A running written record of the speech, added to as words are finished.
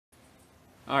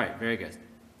All right, very good.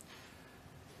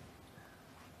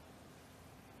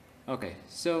 Okay,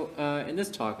 so in this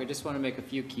talk, I just want to make a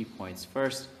few key points.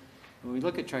 First, when we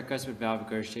look at tricuspid valve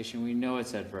regurgitation, we know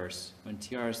it's adverse. When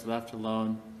TR is left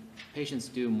alone, patients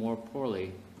do more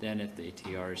poorly than if the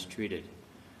TR is treated.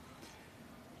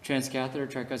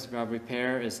 Transcatheter tricuspid valve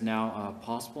repair is now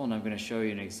possible, and I'm going to show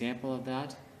you an example of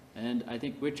that. And I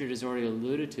think Richard has already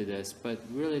alluded to this, but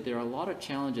really there are a lot of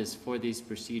challenges for these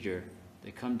procedures. They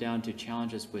come down to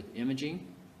challenges with imaging,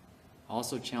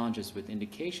 also challenges with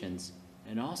indications,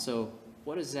 and also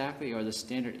what exactly are the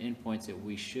standard endpoints that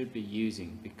we should be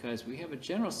using, because we have a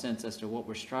general sense as to what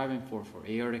we're striving for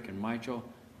aortic and mitral,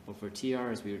 but for TR,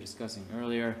 as we were discussing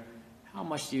earlier, how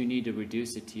much do you need to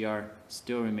reduce the TR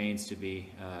still remains to be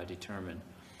determined.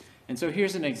 And so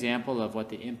here's an example of what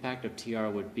the impact of TR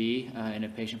would be in a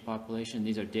patient population.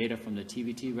 These are data from the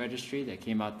TVT registry that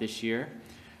came out this year.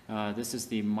 This is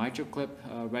the MitraClip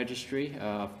registry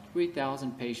of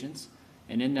 3,000 patients,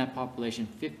 and in that population,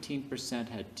 15%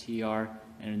 had TR,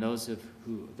 and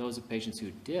those patients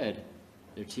who did,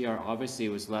 their TR obviously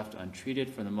was left untreated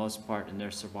for the most part, and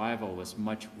their survival was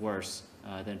much worse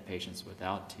than patients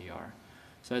without TR.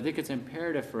 So I think it's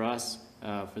imperative for us,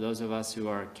 for those of us who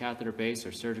are catheter-based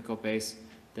or surgical-based,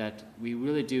 that we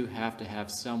really do have to have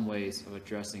some ways of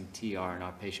addressing TR in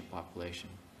our patient population.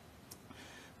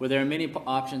 Well, there are many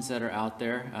options that are out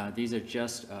there. These are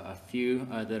just a few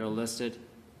that are listed.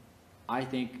 I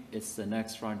think it's the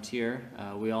next frontier.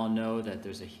 We all know that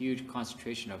there's a huge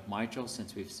concentration of mitral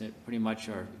since we've pretty much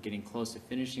are getting close to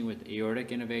finishing with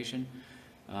aortic innovation.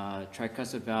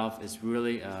 Tricuspid valve is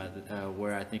really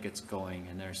where I think it's going,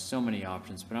 and there's so many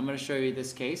options. But I'm going to show you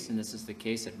this case, and this is the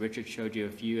case that Richard showed you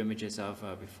a few images of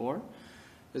before.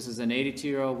 This is an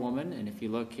 82-year-old woman, and if you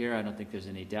look here, I don't think there's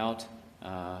any doubt.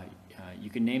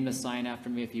 You can name the sign after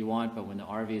me if you want, but when the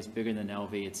RV is bigger than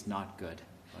LV, it's not good.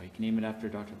 Or you can name it after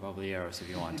Dr. Babalieros if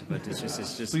you want, but it's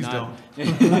just Please not.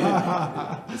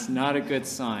 don't. It's not a good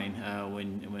sign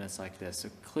when it's like this. So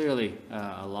clearly,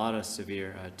 a lot of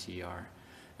severe TR.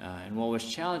 And what was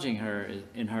challenging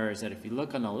in her is that if you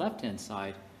look on the left-hand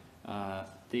side,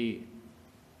 the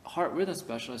heart rhythm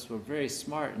specialists were very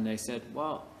smart, and they said,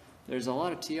 well, there's a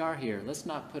lot of TR here. Let's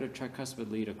not put a tricuspid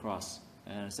lead across.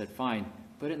 And I said, fine,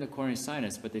 put it in the coronary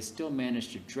sinus, but they still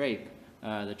managed to drape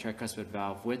the tricuspid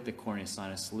valve with the coronary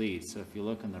sinus lead. So if you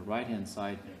look on the right-hand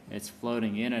side, it's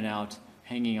floating in and out,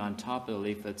 hanging on top of the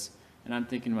leaflets. And I'm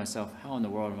thinking to myself, how in the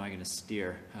world am I going to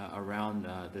steer around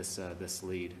this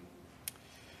lead?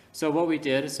 So what we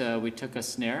did is we took a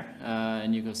snare,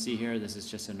 and you can see here, this is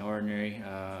just an ordinary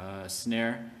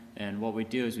snare. And what we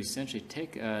do is we essentially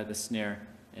take the snare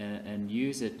and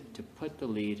use it to put the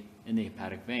lead in the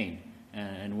hepatic vein.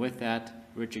 And with that,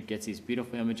 Richard gets these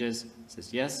beautiful images,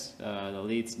 says, yes, the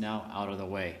lead's now out of the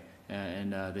way.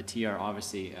 And the TR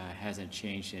obviously hasn't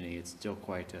changed any, it's still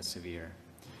quite severe.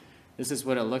 This is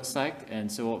what it looks like, and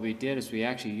so what we did is we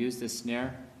actually used this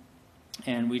snare,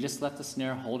 and we just left the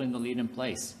snare holding the lead in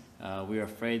place. We were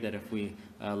afraid that if we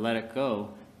let it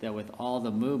go, that with all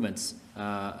the movements,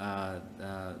 that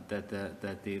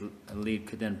the lead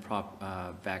could then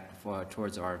prop back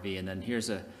towards the RV. And then here's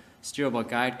a steerable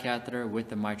guide catheter with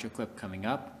the MitraClip coming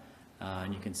up.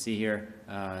 And you can see here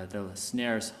the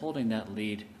snare is holding that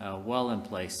lead well in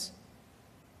place.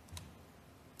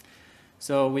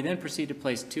 So we then proceed to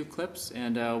place 2 clips,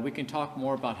 and we can talk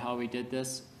more about how we did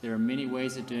this. There are many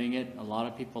ways of doing it. A lot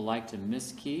of people like to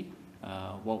miskey.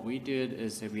 What we did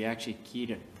is that we actually keyed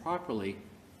it properly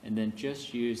and then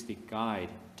just used the guide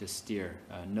to steer.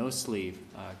 No sleeve,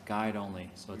 guide only.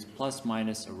 So it's plus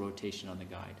minus a rotation on the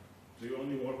guide. So you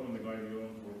only work on the guide, you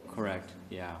don't work on Correct,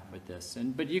 yeah, with this.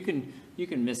 But you can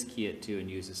miskey it too and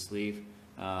use a sleeve,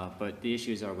 but the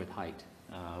issues are with height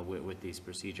with these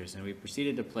procedures. And we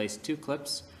proceeded to place 2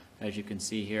 clips, as you can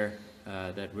see here,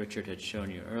 that Richard had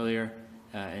shown you earlier.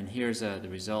 And here's the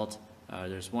result.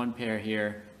 There's 1 pair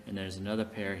here, and there's another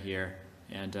pair here,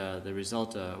 and the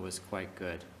result was quite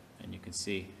good. And you can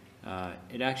see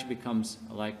it actually becomes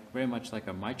very much like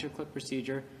a MitraClip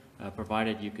procedure,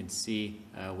 provided you can see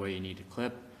where you need to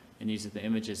clip. And these are the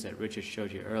images that Richard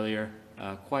showed you earlier,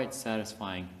 quite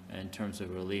satisfying in terms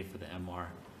of relief of the MR.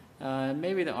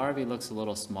 Maybe the RV looks a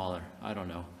little smaller, I don't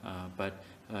know, but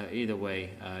either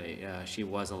way, she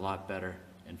was a lot better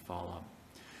in follow-up.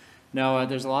 Now,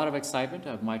 there's a lot of excitement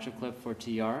of MitraClip for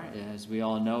TR. As we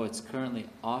all know, it's currently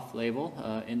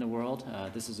off-label in the world.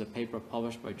 This is a paper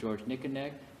published by George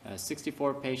Nikoneg.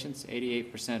 64 patients,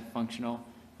 88% functional.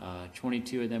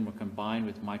 22 of them were combined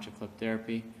with MitraClip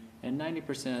therapy, and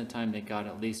 90% of the time they got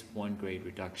at least 1 grade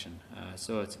reduction.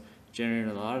 So it's generated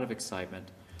a lot of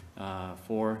excitement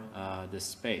for this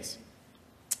space.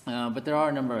 But there are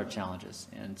a number of challenges.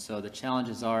 And so the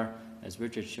challenges are, as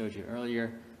Richard showed you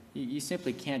earlier, you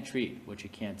simply can't treat what you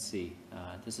can't see.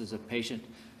 This is a patient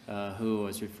who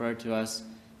was referred to us.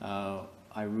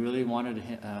 I really wanted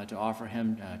to offer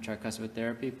him tricuspid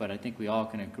therapy, but I think we all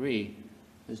can agree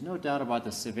there's no doubt about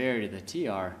the severity of the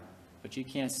TR, but you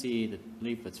can't see the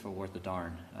leaflets for worth a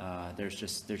darn. There's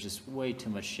just way too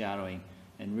much shadowing.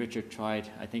 And Richard tried,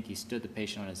 I think he stood the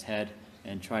patient on his head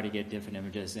and tried to get different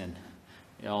images, and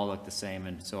it all looked the same.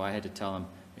 And so I had to tell him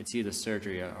it's either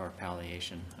surgery or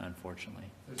palliation, unfortunately.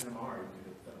 There's MR, you can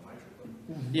get that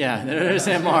MitraClip. Yeah, there's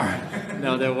MR.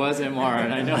 No, there was MR,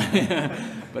 and I know,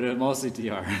 but it was mostly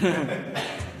TR.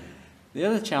 The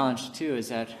other challenge, too, is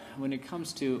that when it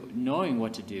comes to knowing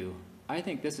what to do, I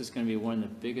think this is going to be one of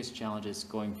the biggest challenges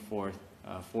going forth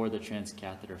for the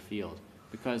transcatheter field.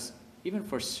 Because even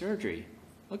for surgery,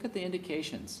 look at the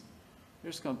indications.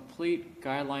 There's complete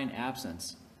guideline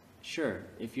absence. Sure,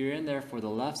 if you're in there for the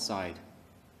left side,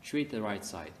 treat the right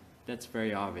side. That's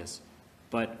very obvious.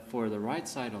 But for the right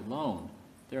side alone,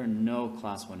 there are no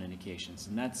class 1 indications.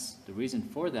 And that's the reason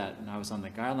for that, and I was on the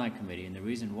guideline committee, and the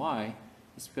reason why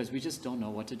is because we just don't know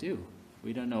what to do.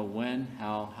 We don't know when,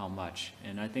 how much.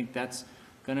 And I think that's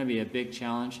going to be a big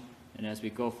challenge. And as we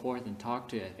go forth and talk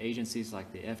to agencies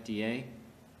like the FDA,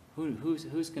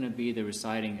 who's going to be the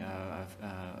deciding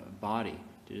body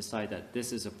to decide that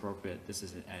this is appropriate, this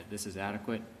is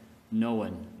adequate? No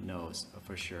one knows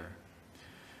for sure.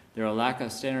 There are a lack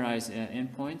of standardized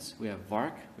endpoints. We have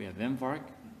VARC, we have MVARC,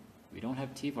 we don't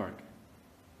have TVARC.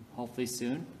 Hopefully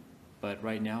soon, but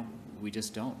right now we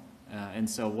just don't. And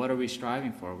so what are we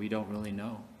striving for? We don't really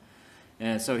know.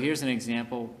 And so here's an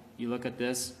example. You look at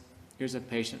this. Here's a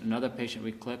patient, another patient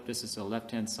we clipped. This is the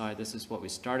left-hand side. This is what we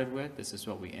started with. This is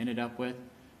what we ended up with.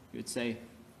 You would say,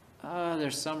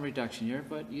 there's some reduction here,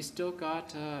 but you still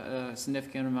got a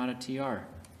significant amount of TR.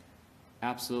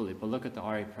 Absolutely, but look at the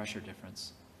RA pressure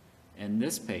difference. And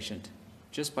this patient,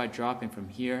 just by dropping from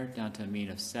here down to a mean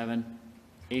of 7,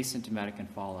 asymptomatic and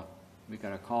follow-up. We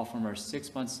got a call from her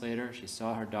 6 months later. She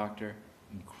saw her doctor,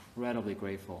 incredibly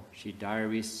grateful. She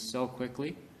diuresed so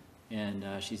quickly, and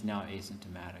she's now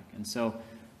asymptomatic. And so,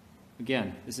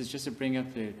 again, this is just to bring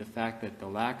up the fact that the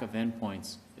lack of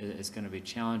endpoints is going to be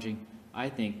challenging. I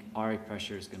think RA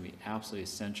pressure is going to be absolutely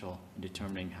essential in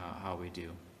determining how we do.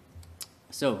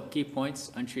 So, key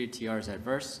points: untreated TR is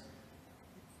adverse.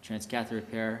 Transcatheter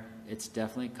repair, it's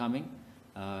definitely coming.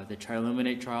 The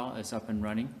Triluminate trial is up and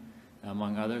running,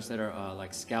 among others that are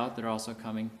like SCOUT that are also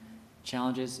coming.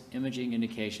 Challenges, imaging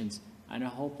indications, and I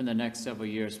hope in the next several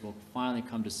years we'll finally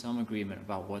come to some agreement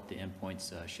about what the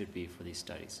endpoints should be for these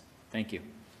studies. Thank you.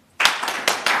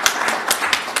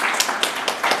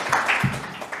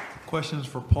 Questions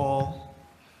for Paul?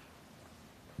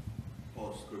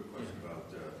 Paul, just a quick question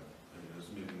about, this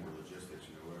may be more logistics,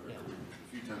 Yeah. A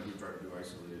few times we've tried to do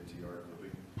isolated TR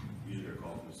clipping, we usually get a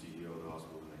call from the CEO of the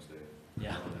hospital the next day.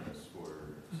 Yeah. And that's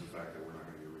for the fact that we're not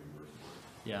going to get reimbursed for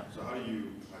it. Yeah. So how do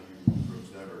you approach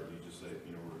that, or do you just say,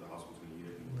 the hospital's going to eat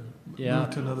it? Yeah.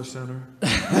 Move to another center.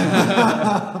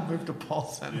 Move to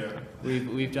Paul's center.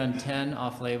 Yeah. We've done 10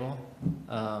 off-label.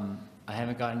 I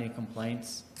haven't gotten any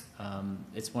complaints.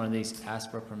 It's one of these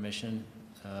ask for permission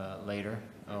later,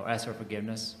 or ask for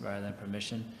forgiveness rather than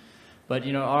permission. But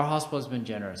our hospital has been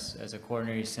generous. As a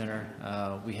coronary center,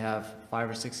 we have 5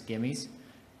 or 6 gimmies,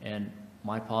 and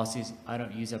my policy is I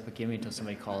don't use up a gimme until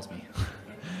somebody calls me.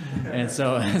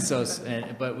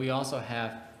 But we also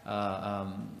have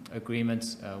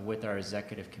agreements with our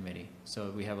executive committee.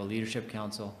 So we have a leadership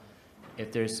council.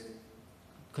 If there's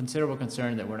considerable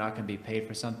concern that we're not going to be paid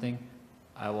for something,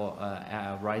 I will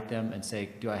write them and say,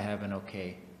 do I have an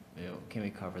okay? Can we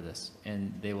cover this?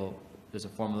 And they will. There's a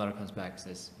formal letter comes back and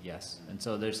says yes. And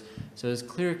so there's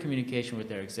clear communication with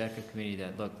their executive committee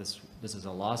that, look, this is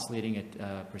a loss-leading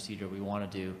procedure we want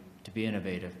to do to be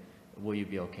innovative. Will you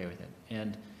be okay with it?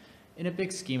 And in a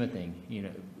big scheme of thing, in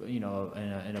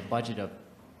a budget of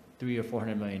 $300 or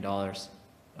 $400 million,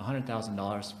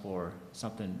 $100,000 for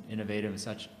something innovative and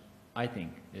such, I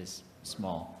think is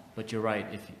small. But you're right.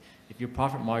 If your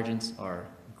profit margins are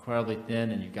incredibly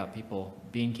thin and you've got people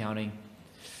bean counting,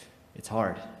 it's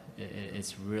hard.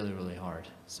 It's really, really hard.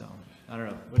 So I don't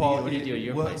know. What do you do at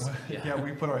your place? Yeah,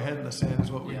 we put our head in the sand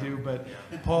is what we do. But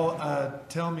Paul,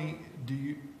 tell me,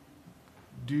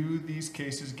 do these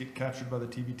cases get captured by the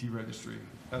TVT registry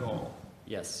at all?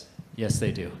 Yes. Yes,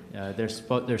 they do. They're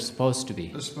supposed to be.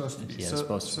 They're supposed to be. Yeah, so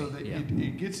supposed to be.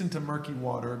 It gets into murky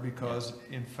water because,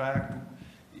 in fact,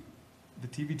 the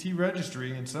TVT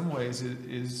registry, in some ways,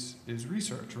 is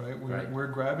research, right? We're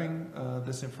grabbing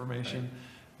this information,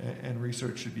 and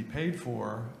research should be paid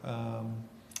for.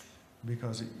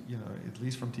 because, you know, at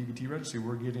least from TVT registry,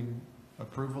 we're getting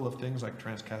approval of things like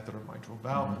transcatheter mitral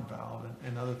valve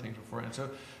and other things before. And so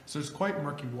it's quite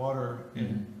murky water,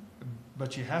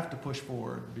 but you have to push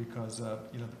forward because,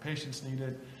 you know, the patients need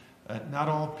it. Not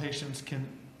all patients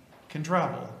can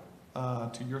travel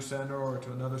to your center or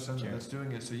to another center that's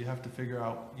doing it, so you have to figure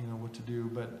out, you know, what to do.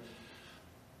 But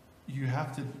you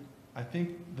have to, I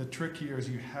think the trick here is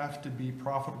you have to be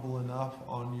profitable enough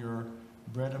on your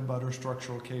bread and butter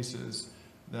structural cases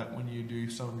that when you do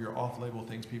some of your off-label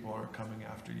things, people aren't coming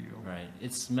after you. Right.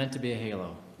 It's meant to be a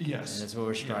halo. Yes. And that's what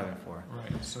we're striving for.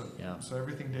 Right. So, so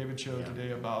everything David showed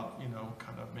today about, you know,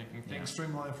 kind of making things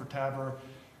streamlined for TAVR,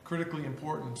 critically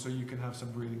important so you can have some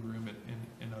breathing room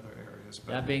in other areas.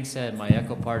 But that being said, my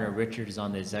echo partner Richard is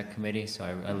on the exec committee, so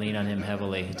I lean on him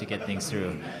heavily to get things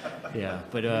through. Yeah,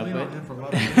 but on him for a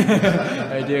lot of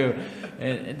I do.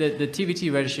 And the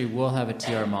TVT registry will have a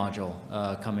TR module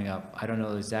coming up. I don't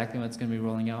know exactly when it's going to be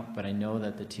rolling out, but I know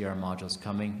that the TR module is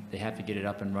coming. They have to get it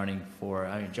up and running for.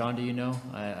 I mean, John, do you know?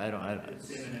 I don't. It's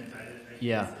imminent. I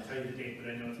yeah. can't tell you the date,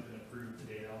 but I know it's been approved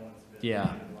today.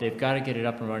 Yeah, they've got to get it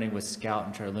up and running with Scout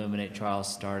and Illuminate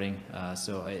trials starting.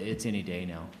 So it's any day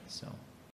now. So.